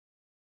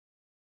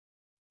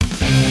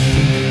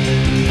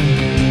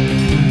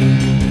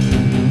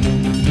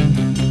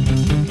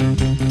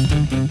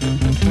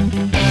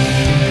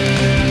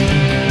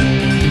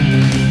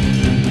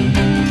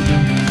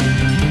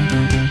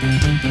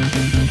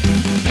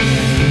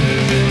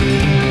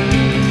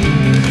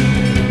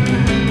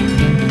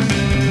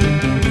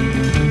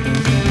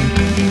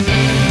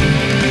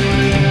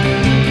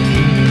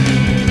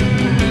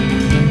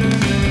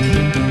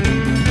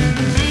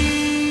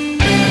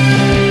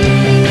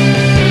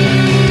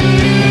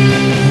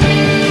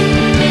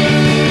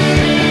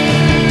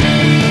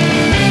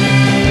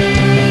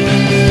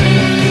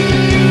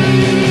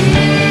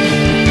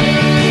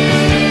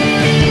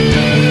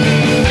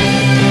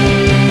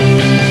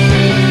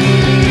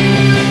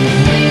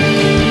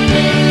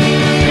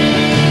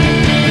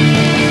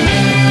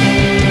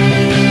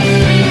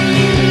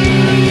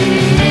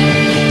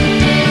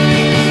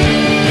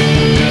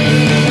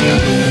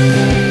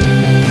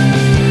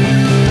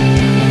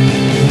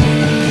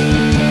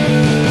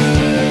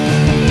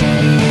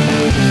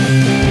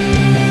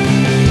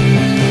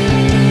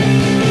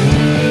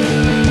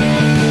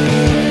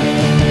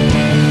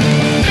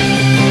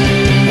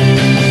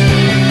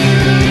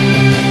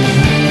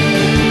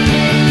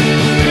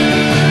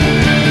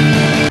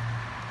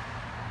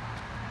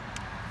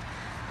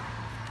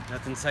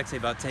something sexy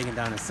about taking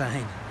down a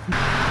sign.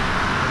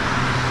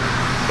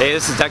 Hey,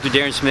 this is Dr.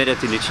 Darren Schmidt at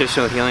the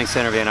Nutritional Healing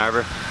Center of Ann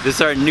Arbor. This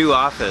is our new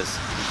office.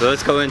 So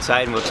let's go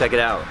inside and we'll check it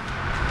out.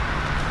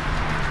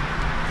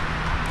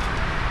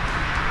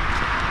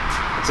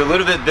 It's a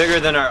little bit bigger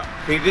than our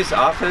previous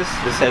office.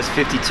 This has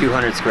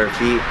 5,200 square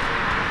feet.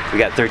 We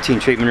got 13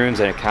 treatment rooms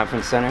and a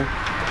conference center.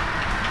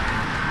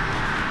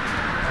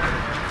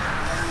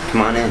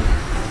 Come on in.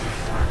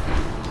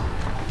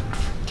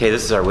 Okay,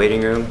 this is our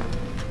waiting room.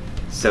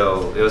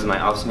 So it was my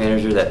office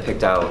manager that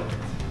picked out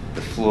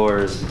the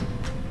floors,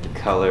 the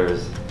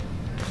colors.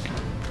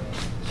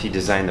 She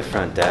designed the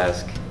front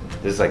desk.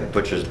 This is like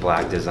butcher's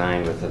block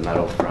design with a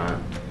metal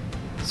front.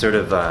 Sort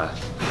of,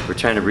 we're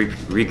trying to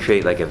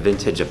recreate like a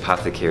vintage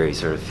apothecary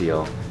sort of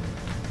feel.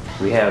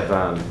 We have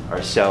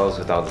our shelves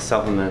with all the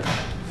supplements.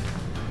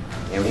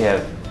 And we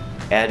have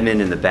admin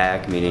in the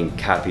back, meaning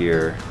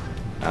copier,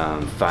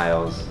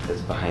 files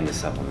that's behind the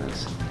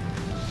supplements.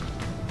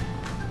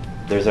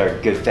 There's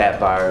our good fat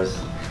bars.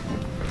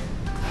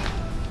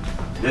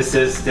 This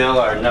is still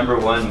our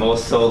 #1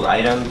 most sold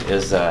item,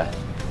 is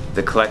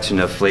the collection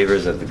of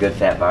flavors of the good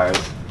fat bars.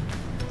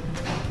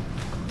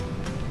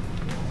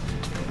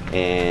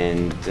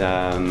 And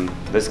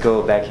let's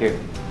go back here.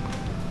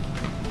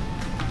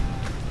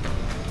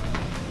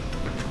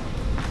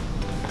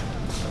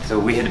 So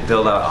we had to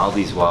build out all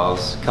these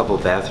walls, a couple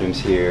bathrooms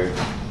here.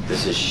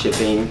 This is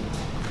shipping,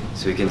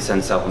 so we can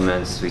send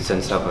supplements. We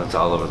send supplements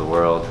all over the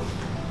world.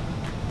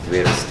 We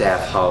have a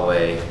staff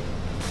hallway.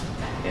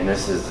 And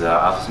this is the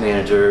office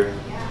manager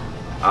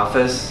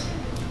office,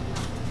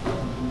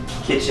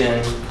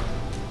 kitchen.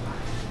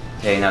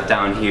 Okay, now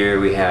down here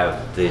we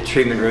have the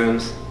treatment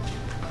rooms.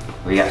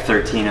 We got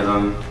 13 of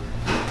them.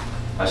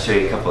 I'll show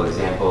you a couple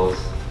examples.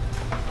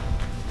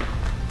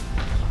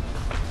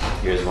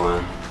 Here's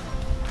one.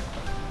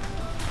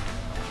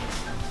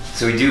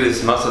 So we do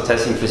this muscle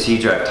testing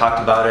procedure. I've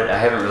talked about it. I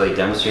haven't really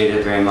demonstrated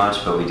it very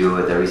much, but we do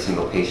it with every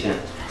single patient.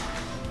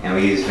 And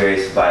we use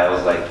various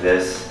vials like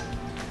this.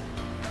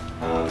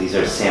 These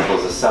are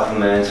samples of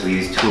supplements. We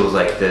use tools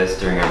like this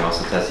during our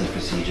muscle testing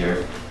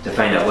procedure to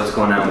find out what's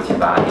going on with your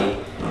body,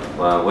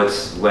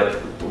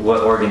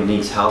 what organ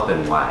needs help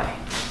and why.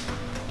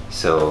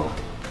 So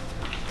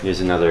here's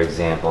another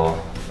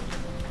example.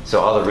 So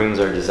all the rooms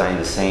are designed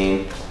the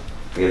same.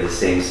 We have the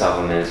same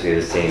supplements. We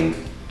have the same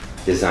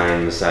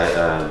design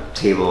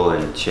table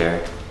and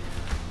chair.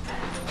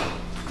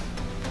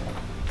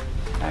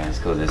 All right, let's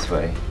go this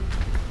way.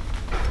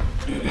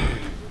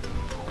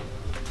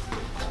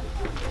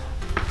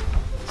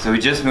 So we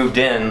just moved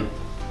in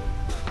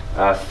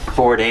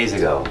 4 days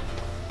ago.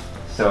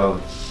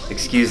 So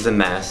excuse the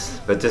mess,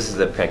 but this is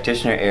the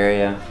practitioner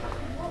area.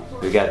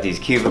 We got these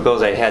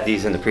cubicles. I had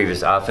these in the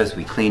previous office.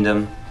 We cleaned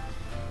them.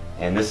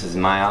 And this is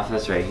my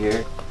office right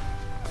here.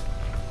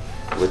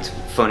 What's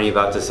funny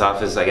about this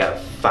office, I got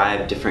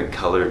 5 different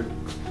colored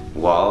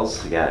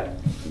walls. I got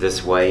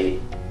this white,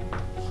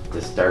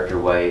 this darker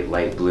white,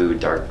 light blue,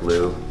 dark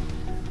blue.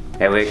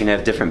 That way I can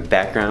have different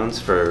backgrounds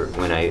for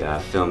when I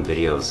film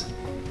videos.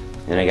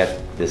 And I got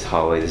this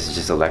hallway. This is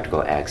just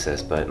electrical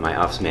access, but my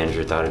office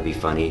manager thought it'd be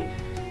funny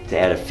to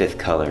add a 5th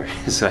color.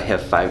 So I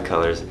have 5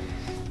 colors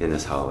in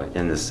this hallway,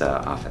 in this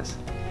office.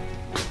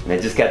 And I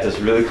just got this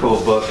really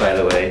cool book, by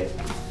the way,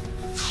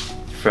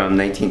 from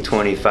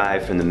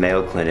 1925 from the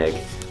Mayo Clinic.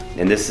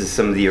 And this is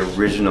some of the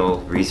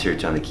original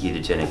research on the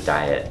ketogenic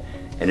diet.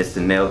 And it's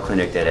the Mayo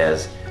Clinic that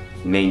has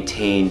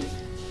maintained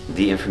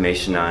the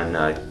information on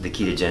the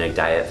ketogenic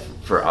diet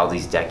for all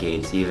these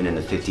decades, even in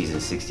the 50s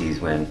and 60s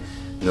when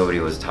nobody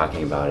was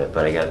talking about it.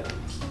 But I got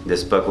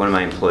this book, one of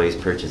my employees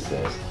purchased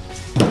this.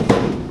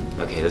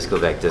 Okay, let's go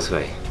back this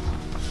way.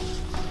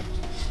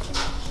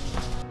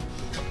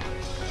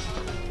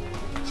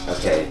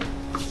 Okay,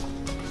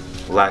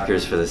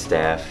 lockers for the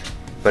staff.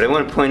 But I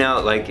want to point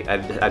out, like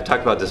I've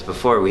talked about this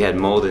before, we had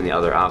mold in the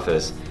other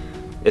office.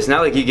 It's not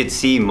like you could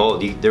see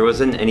mold. There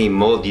wasn't any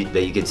mold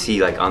that you could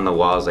see like on the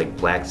walls, like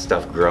black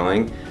stuff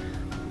growing.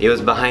 It was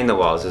behind the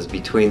walls. It was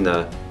between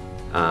the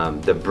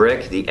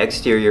brick, the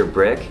exterior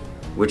brick,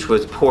 which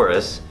was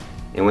porous,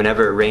 and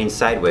whenever it rained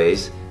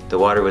sideways, the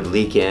water would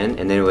leak in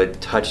and then it would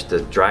touch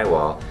the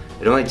drywall.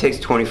 It only takes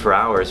 24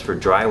 hours for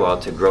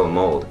drywall to grow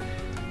mold.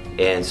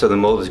 And so the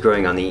mold was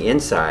growing on the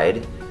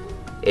inside,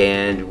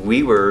 and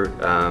we were,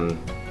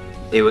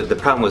 the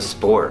problem was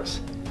spores.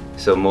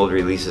 So mold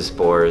releases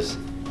spores,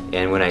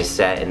 and when I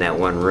sat in that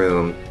one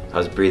room, I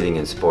was breathing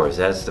in spores.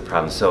 That's the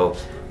problem. So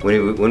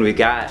when we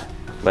got,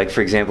 like for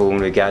example,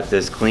 when we got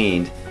this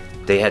cleaned,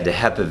 they had to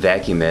HEPA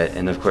vacuum it,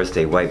 and of course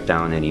they wiped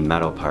down any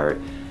metal part.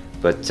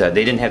 But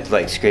they didn't have to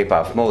like scrape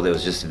off mold, it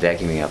was just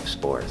vacuuming up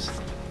spores.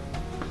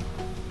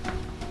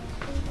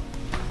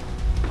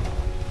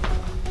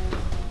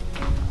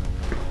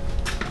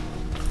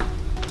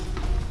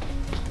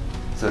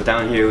 So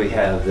down here we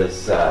have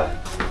this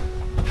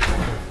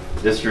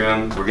this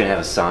room. We're gonna have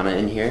a sauna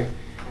in here,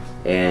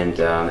 and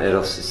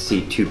it'll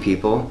seat 2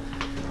 people.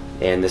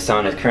 And the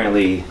sauna is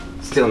currently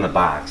still in the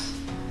box,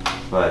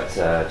 but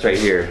it's right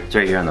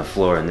here on the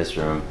floor in this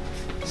room.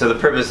 So the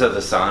purpose of the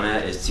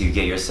sauna is to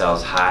get your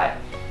cells hot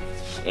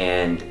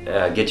and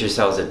get your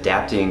cells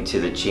adapting to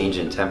the change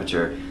in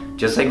temperature.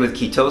 Just like with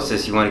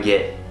ketosis, you want to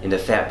get into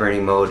fat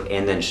burning mode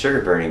and then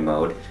sugar burning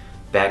mode,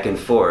 back and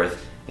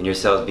forth, and your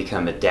cells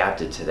become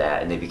adapted to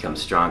that and they become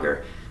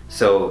stronger.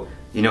 So,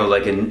 you know,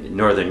 like in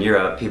Northern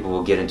Europe, people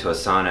will get into a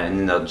sauna and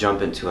then they'll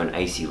jump into an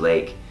icy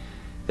lake.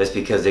 That's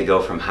because they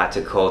go from hot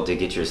to cold to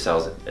get your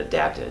cells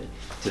adapted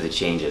to the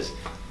changes.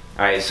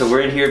 Alright, so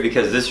we're in here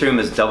because this room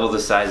is double the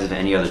size of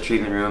any other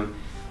treatment room.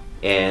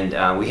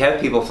 And we have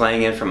people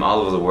flying in from all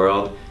over the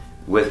world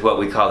with what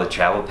we call the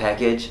travel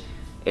package.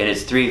 And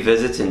it's 3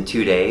 visits in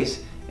 2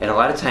 days. And a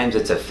lot of times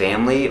it's a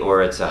family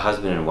or it's a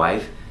husband and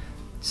wife.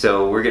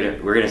 So we're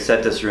gonna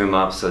set this room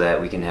up so that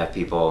we can have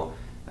people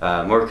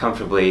more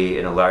comfortably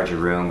in a larger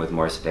room with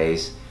more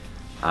space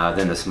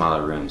than the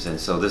smaller rooms. And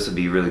so this would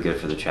be really good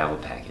for the travel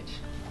package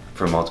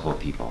for multiple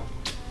people.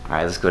 All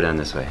right, let's go down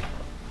this way.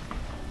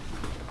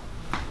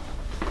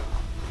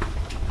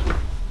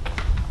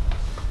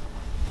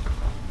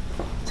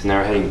 So now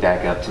we're heading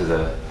back up to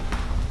the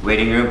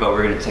waiting room, but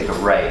we're gonna take a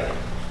right.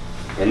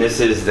 And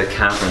this is the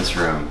conference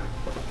room.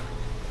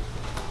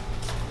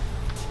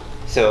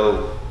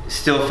 So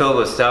still filled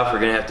with stuff.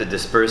 We're gonna have to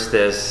disperse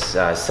this,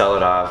 sell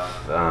it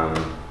off.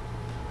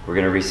 We're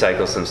gonna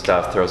recycle some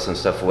stuff, throw some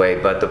stuff away.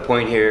 But the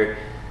point here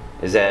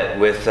is that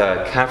with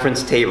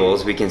conference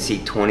tables, we can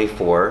seat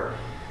 24.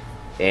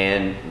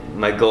 And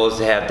my goal is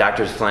to have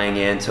doctors flying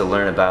in to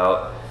learn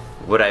about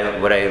what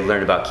I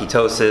learned about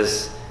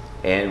ketosis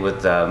and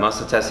with the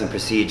muscle testing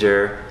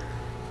procedure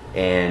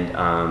and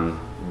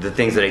the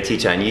things that I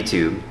teach on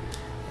YouTube.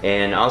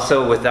 And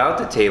also without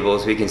the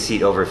tables, we can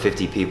seat over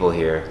 50 people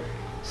here.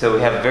 So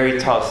we have a very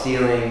tall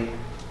ceiling,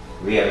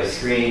 we have a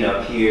screen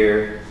up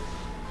here,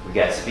 we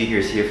got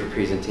speakers here for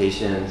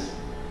presentations.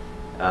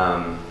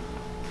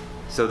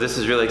 So this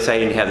is really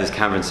exciting to have this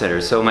conference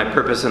center. So my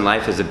purpose in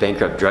life is to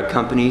bankrupt drug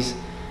companies,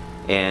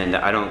 and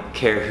I don't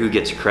care who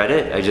gets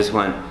credit. I just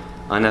want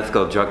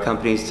unethical drug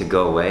companies to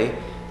go away,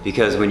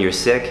 because when you're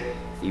sick,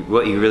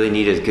 what you really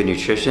need is good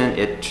nutrition.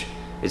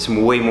 It's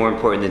way more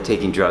important than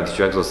taking drugs.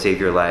 Drugs will save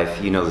your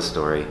life, you know the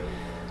story.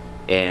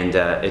 And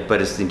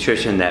but it's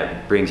nutrition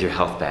that brings your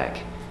health back.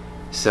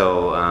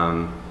 So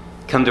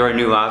come to our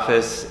new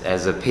office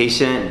as a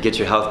patient, get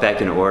your health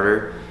back in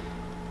order,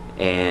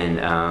 and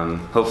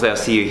hopefully I'll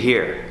see you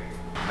here.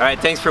 Alright,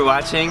 thanks for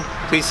watching.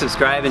 Please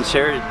subscribe and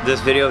share this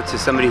video to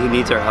somebody who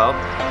needs our help,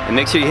 and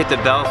make sure you hit the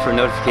bell for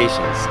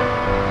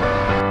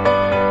notifications.